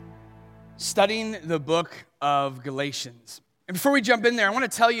studying the book of Galatians. And before we jump in there, I want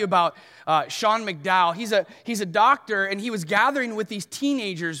to tell you about Sean McDowell. He's a doctor, and he was gathering with these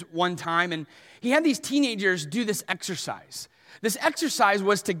teenagers one time, and he had these teenagers do this exercise. This exercise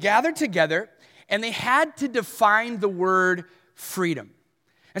was to gather together, and they had to define the word freedom.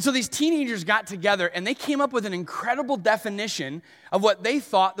 And so these teenagers got together, and they came up with an incredible definition of what they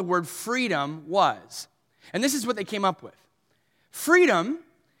thought the word freedom was. And this is what they came up with. Freedom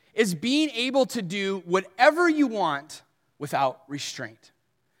is being able to do whatever you want without restraint.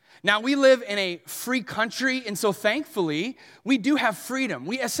 Now, we live in a free country, and so thankfully, we do have freedom.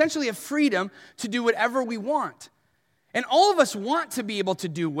 We essentially have freedom to do whatever we want. And all of us want to be able to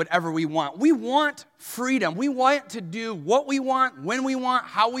do whatever we want. We want freedom. We want to do what we want, when we want,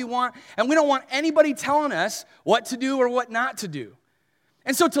 how we want, and we don't want anybody telling us what to do or what not to do.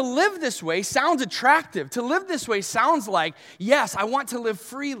 And so to live this way sounds attractive. To live this way sounds like, yes, I want to live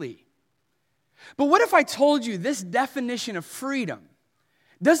freely. But what if I told you this definition of freedom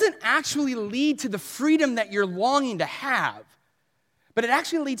doesn't actually lead to the freedom that you're longing to have, but it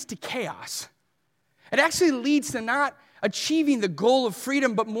actually leads to chaos? It actually leads to not achieving the goal of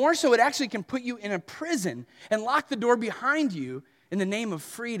freedom, but more so it actually can put you in a prison and lock the door behind you in the name of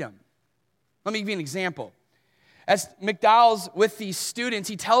freedom. Let me give you an example. As McDowell's with these students,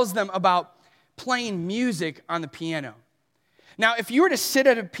 he tells them about playing music on the piano. Now, if you were to sit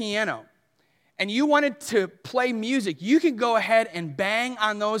at a piano and you wanted to play music, you could go ahead and bang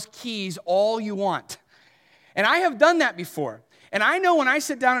on those keys all you want. And I have done that before. And I know when I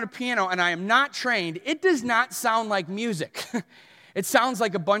sit down at a piano and I am not trained, it does not sound like music. It sounds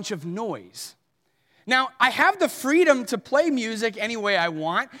like a bunch of noise. Now, I have the freedom to play music any way I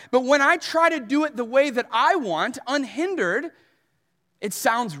want, but when I try to do it the way that I want, unhindered, it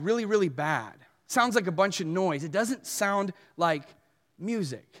sounds really, really bad. It sounds like a bunch of noise. It doesn't sound like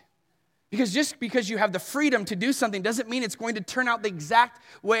music. Because just because you have the freedom to do something doesn't mean it's going to turn out the exact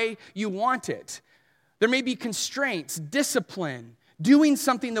way you want it. There may be constraints, discipline, doing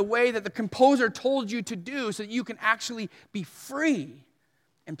something the way that the composer told you to do so that you can actually be free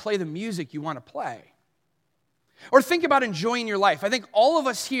and play the music you want to play. Or think about enjoying your life. I think all of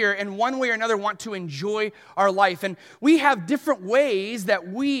us here in one way or another want to enjoy our life. And we have different ways that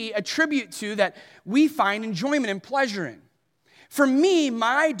we attribute to that we find enjoyment and pleasure in. For me,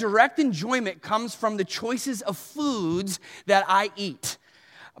 my direct enjoyment comes from the choices of foods that I eat.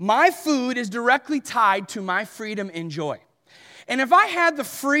 My food is directly tied to my freedom and joy. And if I had the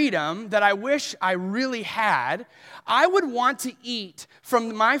freedom that I wish I really had, I would want to eat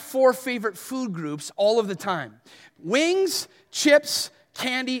from my 4 favorite food groups all of the time. Wings, chips,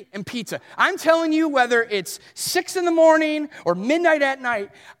 candy, and pizza. I'm telling you, whether it's 6 in the morning or midnight at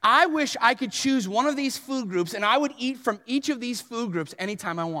night, I wish I could choose one of these food groups and I would eat from each of these food groups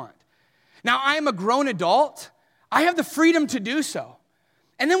anytime I want. Now, I am a grown adult. I have the freedom to do so.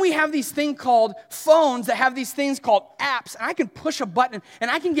 And then we have these things called phones that have these things called apps, and I can push a button, and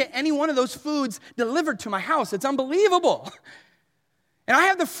I can get any one of those foods delivered to my house. It's unbelievable. And I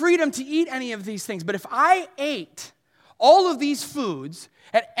have the freedom to eat any of these things, but if I ate all of these foods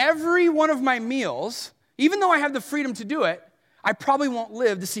at every one of my meals, even though I have the freedom to do it, I probably won't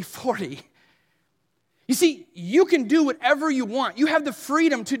live to see 40. You see, you can do whatever you want. You have the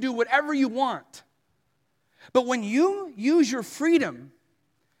freedom to do whatever you want. But when you use your freedom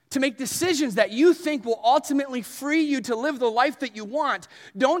to make decisions that you think will ultimately free you to live the life that you want,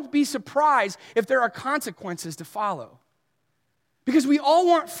 don't be surprised if there are consequences to follow. Because we all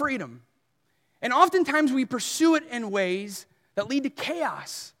want freedom. And oftentimes we pursue it in ways that lead to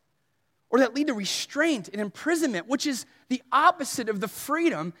chaos or that lead to restraint and imprisonment, which is the opposite of the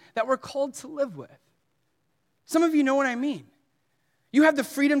freedom that we're called to live with. Some of you know what I mean. You have the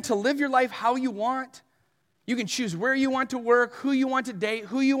freedom to live your life how you want. You can choose where you want to work, who you want to date,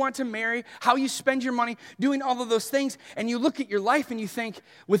 who you want to marry, how you spend your money, doing all of those things. And you look at your life and you think,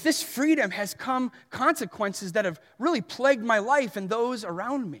 with this freedom has come consequences that have really plagued my life and those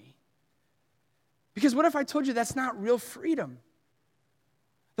around me. Because what if I told you that's not real freedom?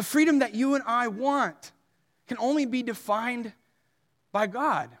 The freedom that you and I want can only be defined by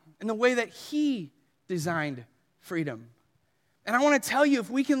God in the way that He designed freedom. And I want to tell you,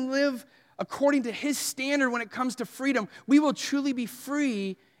 if we can live according to His standard when it comes to freedom, we will truly be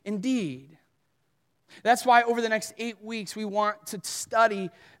free indeed. That's why over the next 8 weeks, we want to study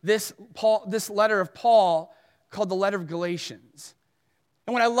this letter of Paul called the letter of Galatians.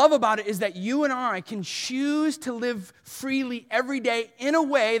 And what I love about it is that you and I can choose to live freely every day in a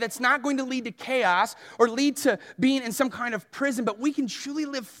way that's not going to lead to chaos or lead to being in some kind of prison, but we can truly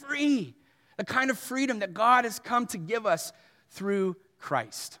live free, the kind of freedom that God has come to give us through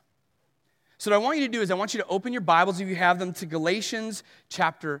Christ. So what I want you to do is I want you to open your Bibles, if you have them, to Galatians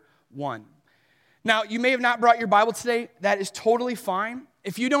chapter 1. Now, you may have not brought your Bible today. That is totally fine.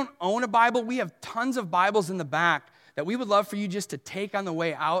 If you don't own a Bible, we have tons of Bibles in the back that we would love for you just to take on the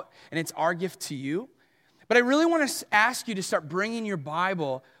way out, and it's our gift to you. But I really want to ask you to start bringing your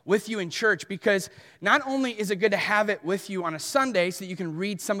Bible with you in church, because not only is it good to have it with you on a Sunday so that you can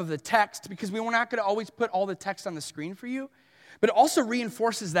read some of the text, because we're not going to always put all the text on the screen for you, but it also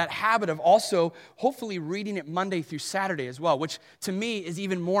reinforces that habit of also hopefully reading it Monday through Saturday as well, which to me is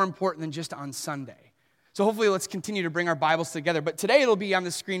even more important than just on Sunday. So hopefully let's continue to bring our Bibles together. But today it'll be on the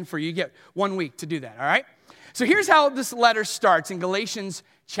screen for you. You get 1 week to do that, all right? So here's how this letter starts in Galatians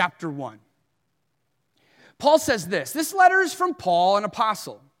chapter 1. Paul says this letter is from Paul, an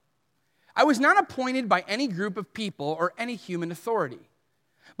apostle. I was not appointed by any group of people or any human authority,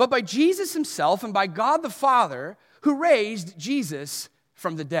 but by Jesus himself and by God the Father, who raised Jesus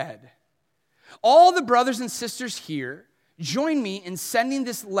from the dead. All the brothers and sisters here join me in sending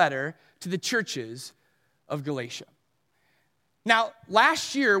this letter to the churches of Galatia. Now,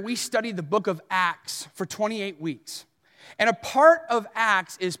 last year we studied the book of Acts for 28 weeks. And a part of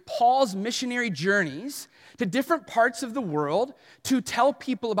Acts is Paul's missionary journeys to different parts of the world to tell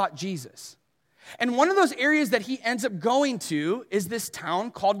people about Jesus. And one of those areas that he ends up going to is this town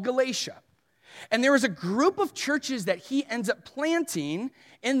called Galatia. And there was a group of churches that he ends up planting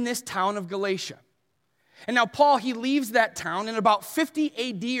in this town of Galatia. And now Paul, he leaves that town in about 50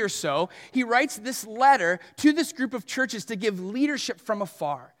 AD or so. He writes this letter to this group of churches to give leadership from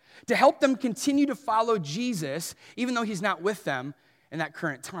afar, to help them continue to follow Jesus, even though he's not with them in that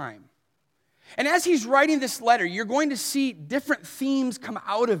current time. And as he's writing this letter, you're going to see different themes come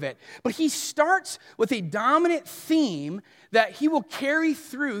out of it. But he starts with a dominant theme that he will carry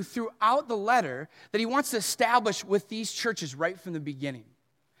throughout the letter that he wants to establish with these churches right from the beginning.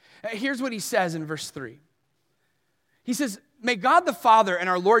 Here's what he says in verse 3. He says, "May God the Father and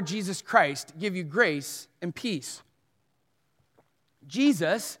our Lord Jesus Christ give you grace and peace.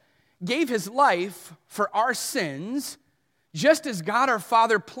 Jesus gave his life for our sins, just as God our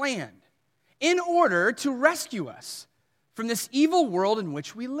Father planned, in order to rescue us from this evil world in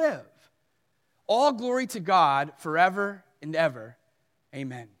which we live. All glory to God forever and ever.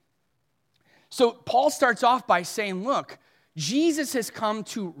 Amen." So Paul starts off by saying, look, Jesus has come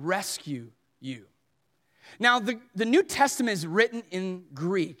to rescue you. Now, the New Testament is written in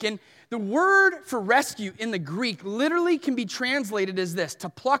Greek, and the word for rescue in the Greek literally can be translated as this: to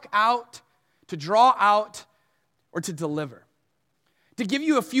pluck out, to draw out, or to deliver. To give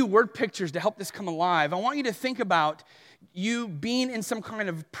you a few word pictures to help this come alive, I want you to think about you being in some kind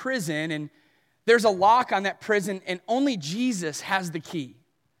of prison, and there's a lock on that prison, and only Jesus has the key.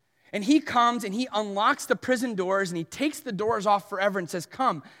 And he comes and he unlocks the prison doors, and he takes the doors off forever and says,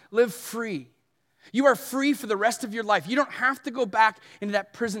 "Come, live free. You are free for the rest of your life. You don't have to go back into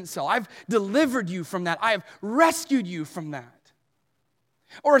that prison cell. I've delivered you from that. I have rescued you from that."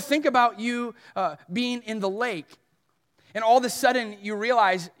 Or think about you being in the lake, and all of a sudden you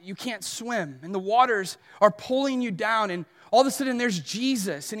realize you can't swim, and the waters are pulling you down, and all of a sudden there's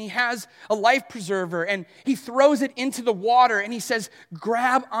Jesus, and he has a life preserver, and he throws it into the water, and he says,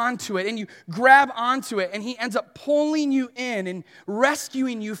 grab onto it, and you grab onto it, and he ends up pulling you in and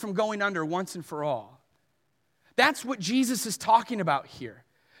rescuing you from going under once and for all. That's what Jesus is talking about here,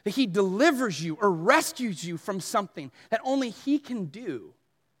 that he delivers you or rescues you from something that only he can do.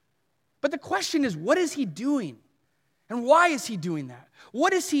 But the question is, what is he doing? And why is he doing that?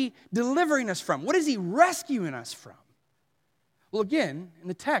 What is he delivering us from? What is he rescuing us from? Well, again, in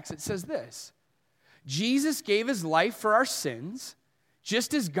the text, it says this: Jesus gave his life for our sins,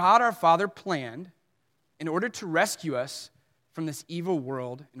 just as God our Father planned, in order to rescue us from this evil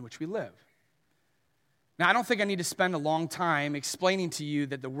world in which we live. Now, I don't think I need to spend a long time explaining to you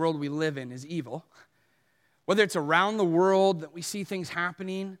that the world we live in is evil. Whether it's around the world that we see things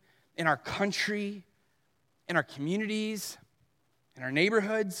happening, in our country, in our communities, in our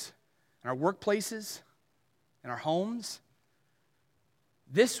neighborhoods, in our workplaces, in our homes.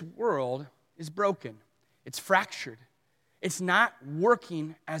 This world is broken. It's fractured. It's not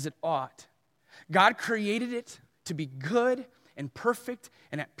working as it ought. God created it to be good and perfect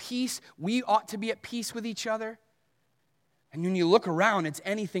and at peace. We ought to be at peace with each other. And when you look around, it's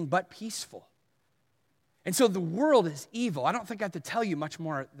anything but peaceful. And so the world is evil. I don't think I have to tell you much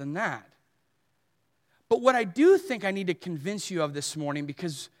more than that. But what I do think I need to convince you of this morning,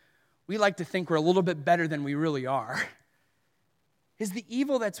 because we like to think we're a little bit better than we really are, is the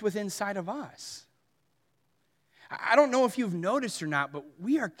evil that's within inside of us. I don't know if you've noticed or not, but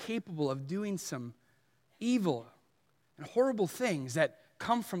we are capable of doing some evil and horrible things that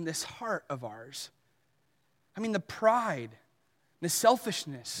come from this heart of ours. I mean, the pride, the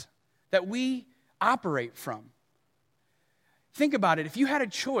selfishness that we operate from. Think about it. If you had a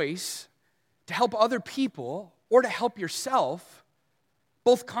choice to help other people or to help yourself,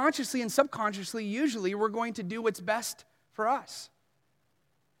 both consciously and subconsciously, usually we're going to do what's best for us.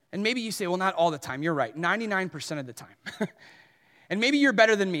 And maybe you say, well, not all the time. You're right, 99% of the time. And maybe you're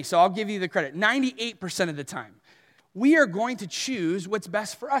better than me, so I'll give you the credit. 98% of the time, we are going to choose what's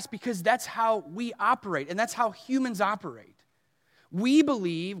best for us because that's how we operate, and that's how humans operate. We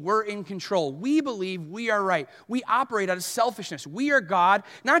believe we're in control. We believe we are right. We operate out of selfishness. We are God,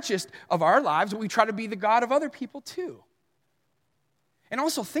 not just of our lives, but we try to be the God of other people too. And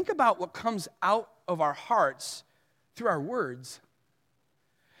also think about what comes out of our hearts through our words.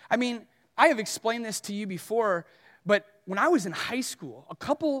 I mean, I have explained this to you before, but when I was in high school, a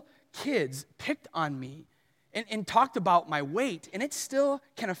couple kids picked on me and talked about my weight, and it still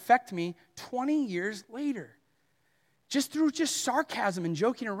can affect me 20 years later. Just through sarcasm and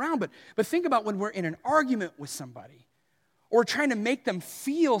joking around. But think about when we're in an argument with somebody or trying to make them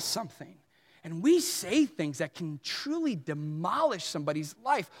feel something, and we say things that can truly demolish somebody's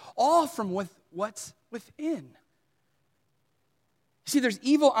life, all from what's within. See, there's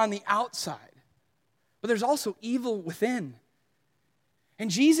evil on the outside, but there's also evil within. And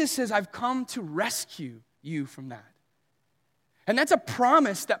Jesus says, I've come to rescue you from that. And that's a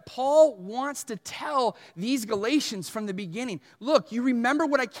promise that Paul wants to tell these Galatians from the beginning. Look, you remember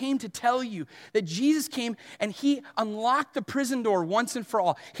what I came to tell you, that Jesus came and he unlocked the prison door once and for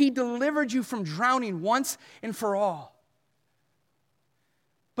all. He delivered you from drowning once and for all.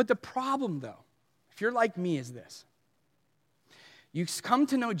 But the problem, though, if you're like me, is this. You come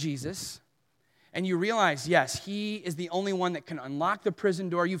to know Jesus, and you realize, yes, he is the only one that can unlock the prison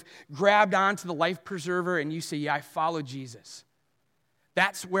door. You've grabbed onto the life preserver, and you say, yeah, I follow Jesus.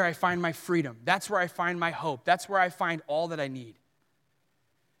 That's where I find my freedom. That's where I find my hope. That's where I find all that I need.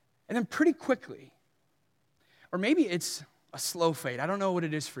 And then pretty quickly, or maybe it's a slow fade. I don't know what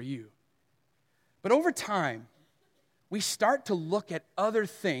it is for you. But over time, we start to look at other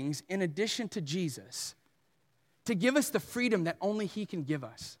things in addition to Jesus to give us the freedom that only he can give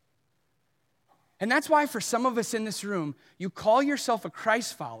us. And that's why for some of us in this room, you call yourself a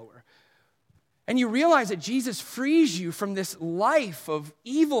Christ follower, and you realize that Jesus frees you from this life of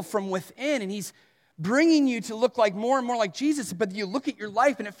evil from within, and he's bringing you to look like more and more like Jesus, but you look at your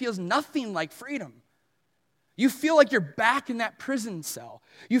life and it feels nothing like freedom. You feel like you're back in that prison cell.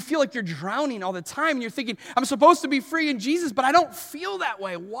 You feel like you're drowning all the time, and you're thinking, I'm supposed to be free in Jesus, but I don't feel that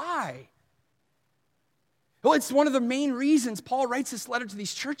way. Why? Well, it's one of the main reasons Paul writes this letter to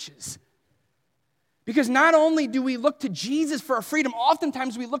these churches. Because not only do we look to Jesus for our freedom,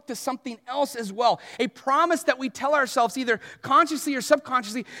 oftentimes we look to something else as well. A promise that we tell ourselves, either consciously or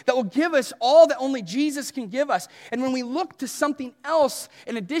subconsciously, that will give us all that only Jesus can give us. And when we look to something else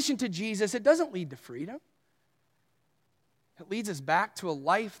in addition to Jesus, it doesn't lead to freedom. It leads us back to a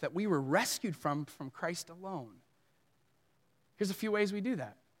life that we were rescued from Christ alone. Here's a few ways we do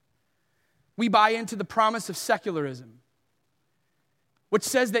that. We buy into the promise of secularism, which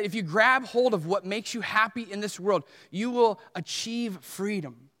says that if you grab hold of what makes you happy in this world, you will achieve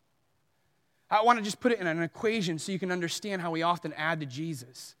freedom. I want to just put it in an equation so you can understand how we often add to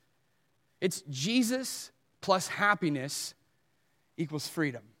Jesus. It's Jesus plus happiness equals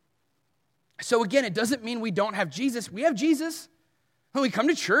freedom. So again, it doesn't mean we don't have Jesus. We have Jesus. When we come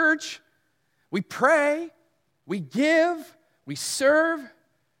to church, we pray, we give, we serve.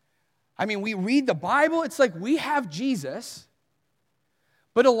 I mean, we read the Bible. It's like we have Jesus.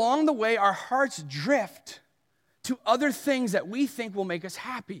 But along the way, our hearts drift to other things that we think will make us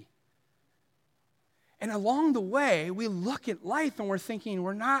happy. And along the way, we look at life and we're thinking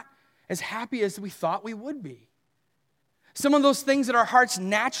we're not as happy as we thought we would be. Some of those things that our hearts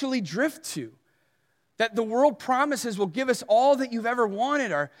naturally drift to, that the world promises will give us all that you've ever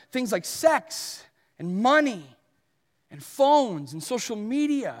wanted, are things like sex and money and phones and social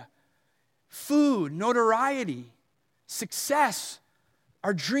media, food, notoriety, success,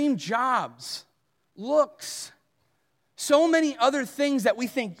 our dream jobs, looks, so many other things that we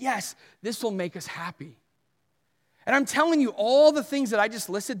think, yes, this will make us happy. And I'm telling you, all the things that I just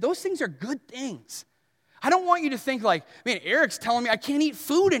listed, those things are good things. I don't want you to think like, man, Eric's telling me I can't eat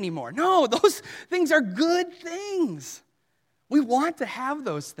food anymore. No, those things are good things. We want to have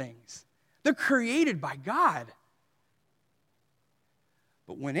those things. They're created by God.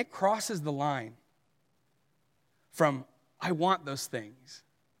 But when it crosses the line from I want those things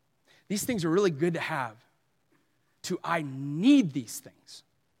are really good to have, to I need these things,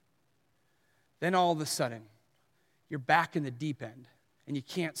 then all of a sudden, you're back in the deep end, and you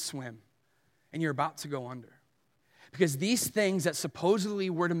can't swim, and you're about to go under. Because these things that supposedly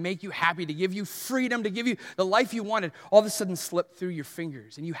were to make you happy, to give you freedom, to give you the life you wanted, all of a sudden slip through your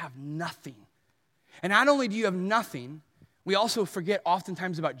fingers, and you have nothing. And not only do you have nothing, we also forget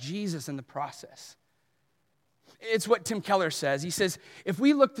oftentimes about Jesus in the process. It's what Tim Keller says. He says, if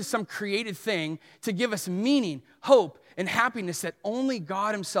we look to some created thing to give us meaning, hope, and happiness that only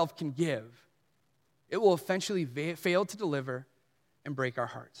God himself can give, it will eventually fail to deliver and break our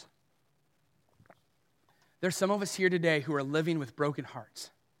hearts. There's some of us here today who are living with broken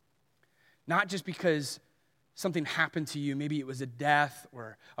hearts. Not just because something happened to you, maybe it was a death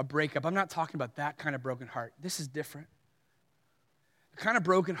or a breakup. I'm not talking about that kind of broken heart. This is different. The kind of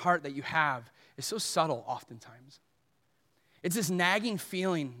broken heart that you have is so subtle oftentimes. It's this nagging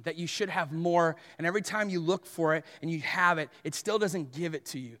feeling that you should have more, and every time you look for it and you have it, it still doesn't give it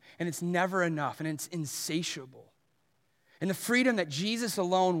to you, and it's never enough, and it's insatiable. And the freedom that Jesus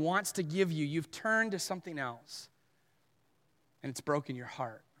alone wants to give you, you've turned to something else, and it's broken your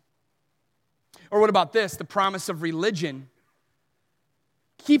heart. Or what about this, the promise of religion?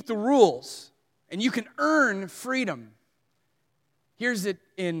 Keep the rules, and you can earn freedom. Here's it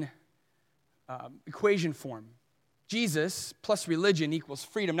in equation form. Jesus plus religion equals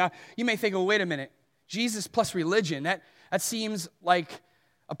freedom. Now, you may think, oh, wait a minute. Jesus plus religion, that seems like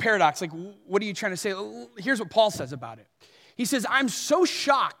a paradox. Like, what are you trying to say? Here's what Paul says about it. He says, I'm so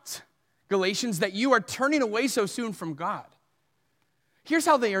shocked, Galatians, that you are turning away so soon from God. Here's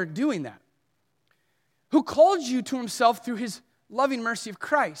how they are doing that. Who called you to himself through his loving mercy of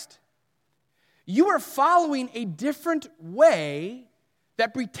Christ. You are following a different way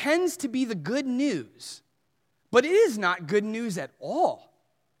that pretends to be the good news, but it is not good news at all.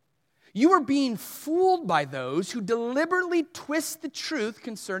 You are being fooled by those who deliberately twist the truth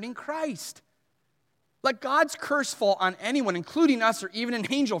concerning Christ. Let God's curse fall on anyone, including us or even an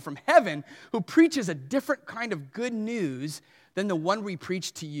angel from heaven, who preaches a different kind of good news than the one we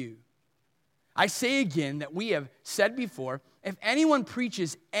preach to you. I say again that we have said before, if anyone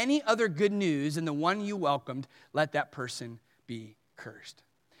preaches any other good news than the one you welcomed, let that person be cursed.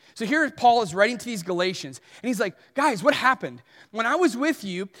 So here Paul is writing to these Galatians, and he's like, guys, what happened? When I was with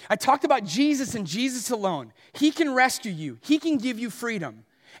you, I talked about Jesus and Jesus alone. He can rescue you. He can give you freedom.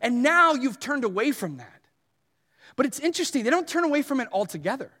 And now you've turned away from that. But it's interesting, they don't turn away from it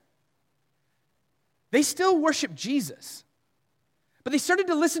altogether. They still worship Jesus. But they started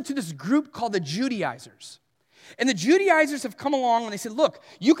to listen to this group called the Judaizers. And the Judaizers have come along and they said, look,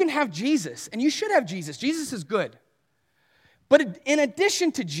 you can have Jesus, and you should have Jesus. Jesus is good. But in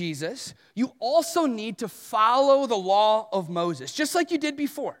addition to Jesus, you also need to follow the law of Moses, just like you did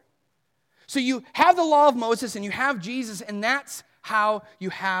before. So you have the law of Moses and you have Jesus, and that's how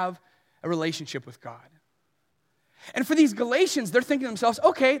you have a relationship with God. And for these Galatians, they're thinking to themselves,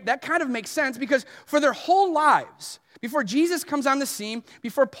 okay, that kind of makes sense, because for their whole lives, before Jesus comes on the scene,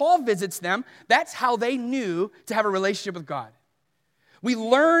 before Paul visits them, that's how they knew to have a relationship with God. We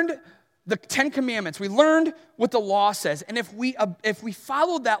learned the 10 Commandments. We learned what the law says. And if we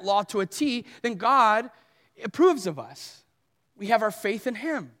followed that law to a T, then God approves of us. We have our faith in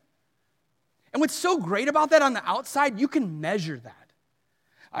him. And what's so great about that on the outside, you can measure that.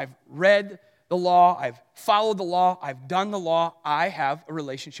 I've read the law. I've followed the law. I've done the law. I have a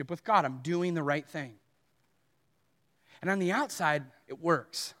relationship with God. I'm doing the right thing. And on the outside, it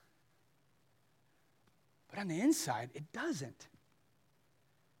works. But on the inside, it doesn't.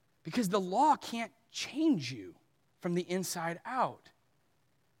 Because the law can't change you from the inside out.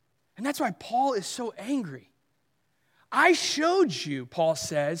 And that's why Paul is so angry. I showed you, Paul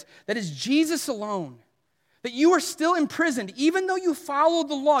says, that it's Jesus alone, that you are still imprisoned. Even though you followed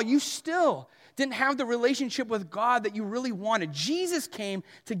the law, you still didn't have the relationship with God that you really wanted. Jesus came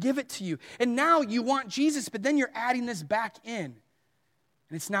to give it to you. And now you want Jesus, but then you're adding this back in. And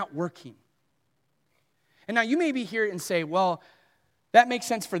it's not working. And now you may be here and say, well, that makes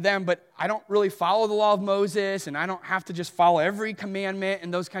sense for them, but I don't really follow the law of Moses, and I don't have to just follow every commandment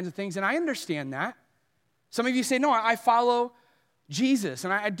and those kinds of things. And I understand that. Some of you say, no, I follow Jesus,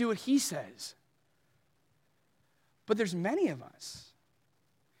 and I do what he says. But there's many of us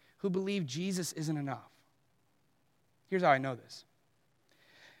who believe Jesus isn't enough. Here's how I know this.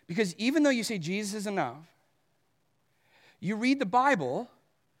 Because even though you say Jesus is enough, you read the Bible,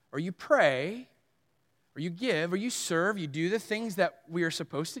 or you pray, or you give, or you serve, you do the things that we are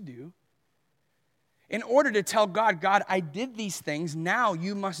supposed to do in order to tell God, God, I did these things, now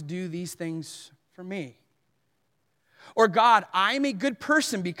you must do these things for me. Or God, I'm a good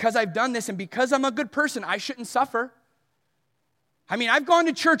person because I've done this, and because I'm a good person, I shouldn't suffer. I mean, I've gone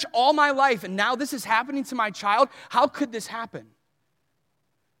to church all my life, and now this is happening to my child. How could this happen?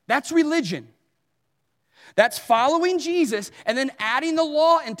 That's religion. That's following Jesus and then adding the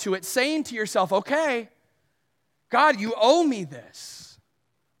law into it, saying to yourself, okay, God, you owe me this.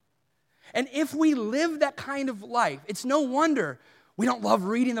 And if we live that kind of life, it's no wonder we don't love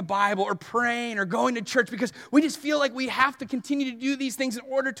reading the Bible or praying or going to church, because we just feel like we have to continue to do these things in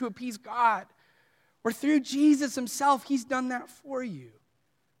order to appease God. Or through Jesus himself, he's done that for you.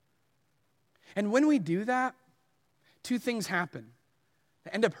 And when we do that, two things happen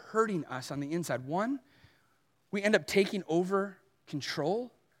that end up hurting us on the inside. One, we end up taking over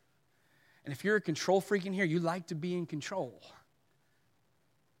control. And if you're a control freak in here, you like to be in control.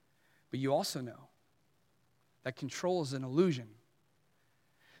 But you also know that control is an illusion.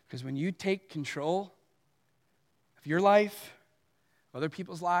 Because when you take control of your life, of other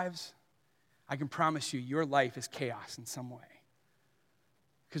people's lives, I can promise you your life is chaos in some way.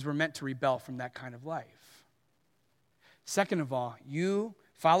 Because we're meant to rebel from that kind of life. Second of all, you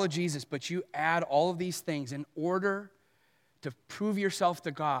follow Jesus, but you add all of these things in order to prove yourself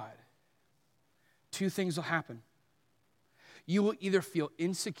to God. Two things will happen. You will either feel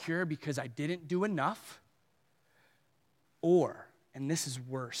insecure because I didn't do enough, or, and this is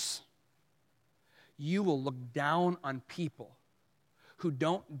worse, you will look down on people who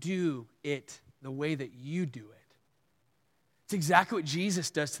don't do it the way that you do it. It's exactly what Jesus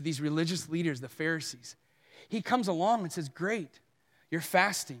does to these religious leaders, the Pharisees. He comes along and says, great, you're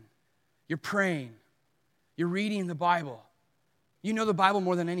fasting, you're praying, you're reading the Bible. You know the Bible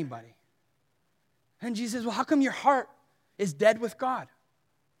more than anybody. And Jesus says, well, how come your heart is dead with God?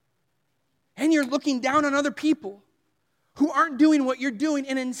 And you're looking down on other people who aren't doing what you're doing,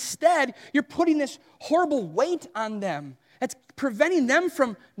 and instead you're putting this horrible weight on them that's preventing them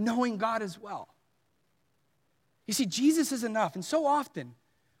from knowing God as well. You see, Jesus is enough, and so often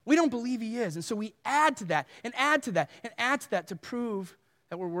we don't believe he is, and so we add to that and add to that and add to that to prove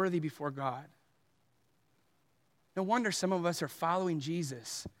that we're worthy before God. No wonder some of us are following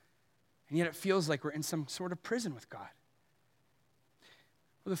Jesus, and yet it feels like we're in some sort of prison with God.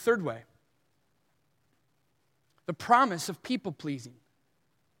 Well, the third way, the promise of people-pleasing.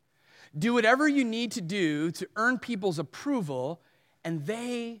 Do whatever you need to do to earn people's approval, and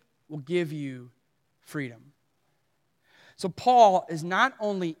they will give you freedom. So Paul is not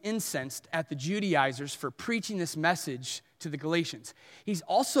only incensed at the Judaizers for preaching this message to the Galatians, he's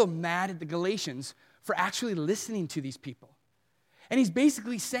also mad at the Galatians for actually listening to these people. And he's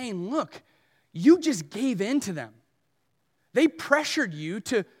basically saying, look, you just gave in to them. They pressured you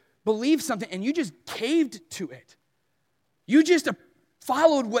to believe something, and you just caved to it. You just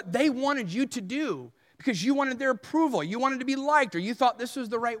followed what they wanted you to do because you wanted their approval. You wanted to be liked, or you thought this was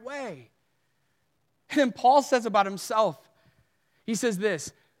the right way. And then Paul says about himself, he says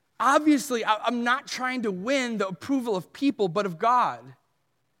this, obviously, I'm not trying to win the approval of people, but of God.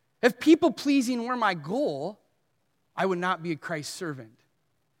 If people-pleasing were my goal, I would not be a Christ servant.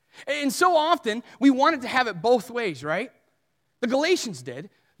 And so often, we wanted to have it both ways, right? The Galatians did.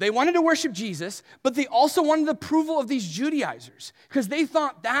 They wanted to worship Jesus, but they also wanted the approval of these Judaizers because they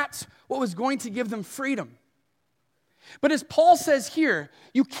thought that's what was going to give them freedom. But as Paul says here,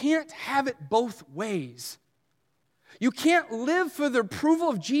 you can't have it both ways. You can't live for the approval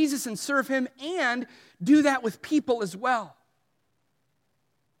of Jesus and serve him and do that with people as well.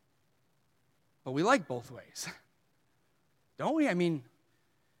 But we like both ways, don't we? I mean,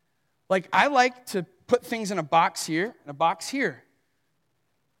 like I like to put things in a box here and a box here.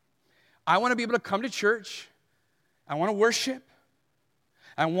 I want to be able to come to church. I want to worship.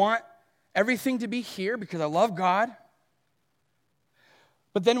 I want everything to be here because I love God.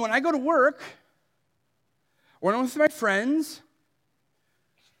 But then when I go to work, or I'm with my friends,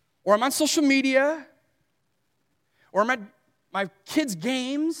 or I'm on social media, or I'm at my kids'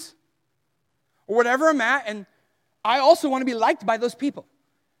 games, or whatever I'm at, and I also want to be liked by those people.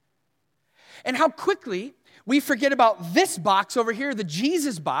 And how quickly we forget about this box over here, the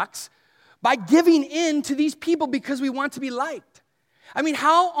Jesus box, by giving in to these people because we want to be liked. I mean,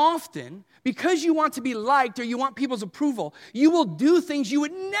 how often, because you want to be liked or you want people's approval, you will do things you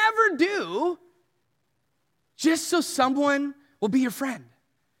would never do just so someone will be your friend.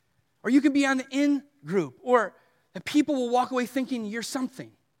 Or you could be on the in group, or that people will walk away thinking you're something.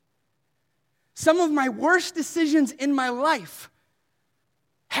 Some of my worst decisions in my life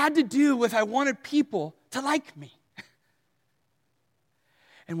had to do with I wanted people to like me.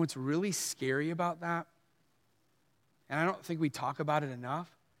 And what's really scary about that, and I don't think we talk about it enough,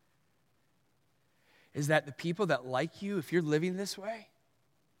 is that the people that like you, if you're living this way,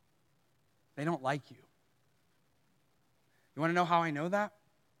 they don't like you. You want to know how I know that?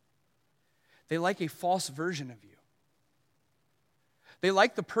 They like a false version of you. They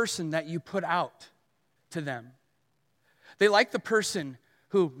like the person that you put out to them. They like the person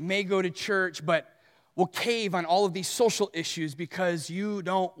who may go to church but will cave on all of these social issues because you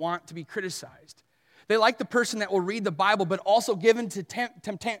don't want to be criticized. They like the person that will read the Bible but also give in to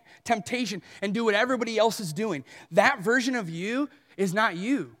temptation and do what everybody else is doing. That version of you is not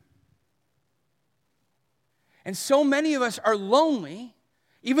you. And so many of us are lonely,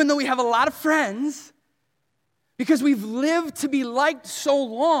 even though we have a lot of friends, because we've lived to be liked so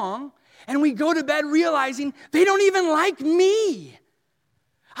long, and we go to bed realizing they don't even like me.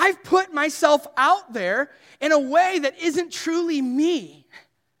 I've put myself out there in a way that isn't truly me.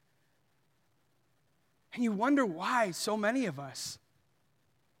 And you wonder why so many of us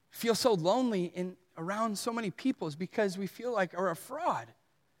feel so lonely around so many people is because we feel like we're a fraud.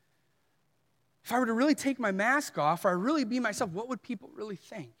 If I were to really take my mask off, or I really be myself, what would people really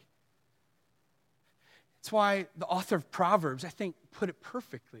think? That's why the author of Proverbs, I think, put it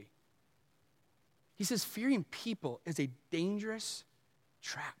perfectly. He says, fearing people is a dangerous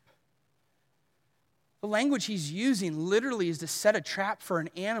trap. The language he's using literally is to set a trap for an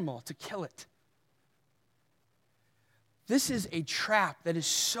animal to kill it. This is a trap that is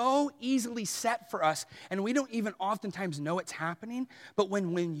so easily set for us, and we don't even oftentimes know it's happening, but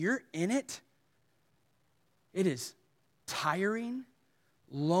when you're in it, it is tiring,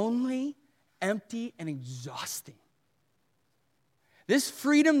 lonely, empty, and exhausting. This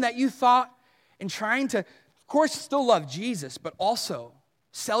freedom that you thought in trying to, of course, still love Jesus, but also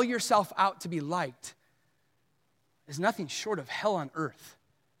sell yourself out to be liked, is nothing short of hell on earth.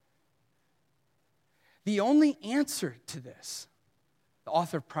 The only answer to this, the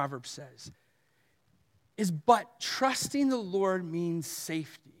author of Proverbs says, is but trusting the Lord means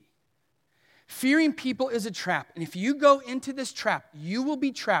safety. Fearing people is a trap, and if you go into this trap, you will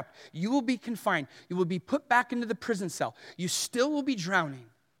be trapped, you will be confined, you will be put back into the prison cell, you still will be drowning.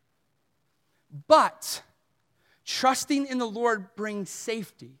 But trusting in the Lord brings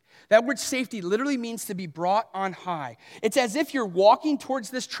safety. That word safety literally means to be brought on high. It's as if you're walking towards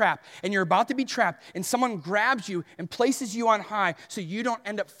this trap, and you're about to be trapped, and someone grabs you and places you on high so you don't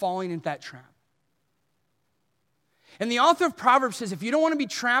end up falling into that trap. And the author of Proverbs says, if you don't want to be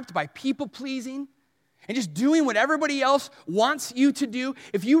trapped by people-pleasing and just doing what everybody else wants you to do,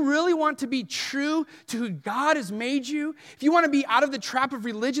 if you really want to be true to who God has made you, if you want to be out of the trap of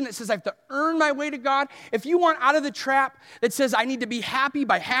religion that says I have to earn my way to God, if you want out of the trap that says I need to be happy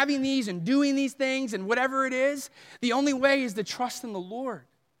by having these and doing these things and whatever it is, the only way is to trust in the Lord.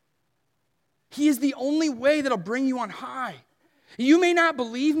 He is the only way that'll bring you on high. You may not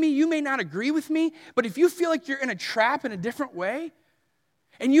believe me, you may not agree with me, but if you feel like you're in a trap in a different way,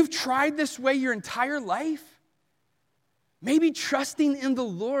 and you've tried this way your entire life, maybe trusting in the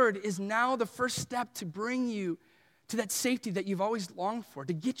Lord is now the first step to bring you to that safety that you've always longed for,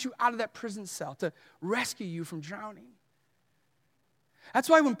 to get you out of that prison cell, to rescue you from drowning. That's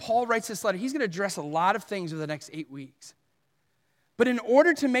why when Paul writes this letter, he's going to address a lot of things over the next 8 weeks. But in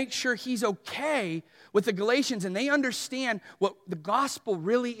order to make sure he's okay with the Galatians and they understand what the gospel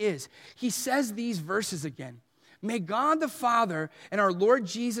really is, he says these verses again. May God the Father and our Lord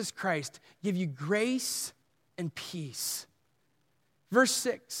Jesus Christ give you grace and peace. Verse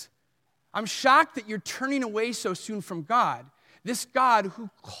 6, I'm shocked that you're turning away so soon from God, this God who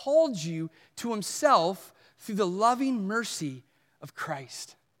called you to himself through the loving mercy of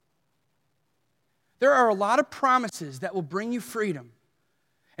Christ. There are a lot of promises that will bring you freedom,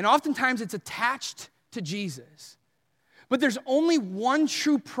 and oftentimes it's attached to Jesus. But there's only one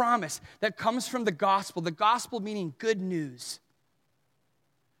true promise that comes from the gospel meaning good news.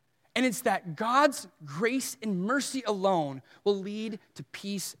 And it's that God's grace and mercy alone will lead to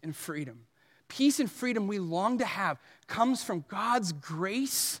peace and freedom. Peace and freedom we long to have comes from God's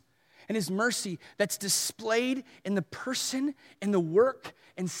grace and his mercy that's displayed in the person and the work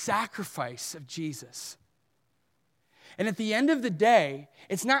and sacrifice of Jesus. And at the end of the day,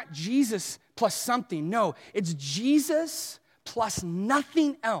 it's not Jesus plus something. No, it's Jesus plus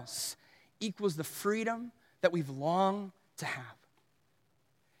nothing else equals the freedom that we've longed to have.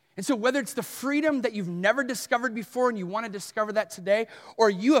 And so whether it's the freedom that you've never discovered before and you want to discover that today, or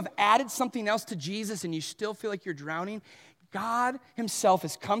you have added something else to Jesus and you still feel like you're drowning, God himself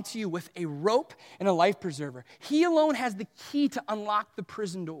has come to you with a rope and a life preserver. He alone has the key to unlock the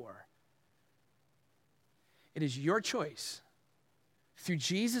prison door. It is your choice through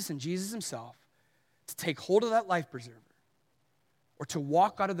Jesus and Jesus himself to take hold of that life preserver or to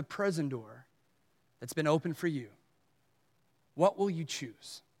walk out of the prison door that's been opened for you. What will you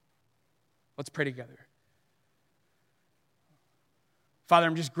choose? Let's pray together. Father,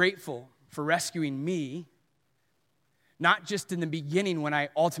 I'm just grateful for rescuing me, Not just in the beginning when I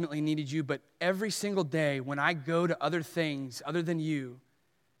ultimately needed you, but every single day when I go to other things other than you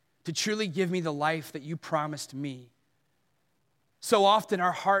to truly give me the life that you promised me. So often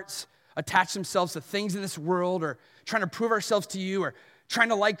our hearts attach themselves to things in this world or trying to prove ourselves to you or trying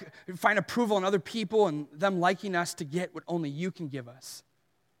to find approval in other people and them liking us to get what only you can give us.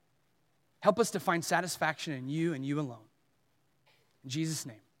 Help us to find satisfaction in you and you alone. In Jesus'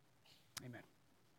 name.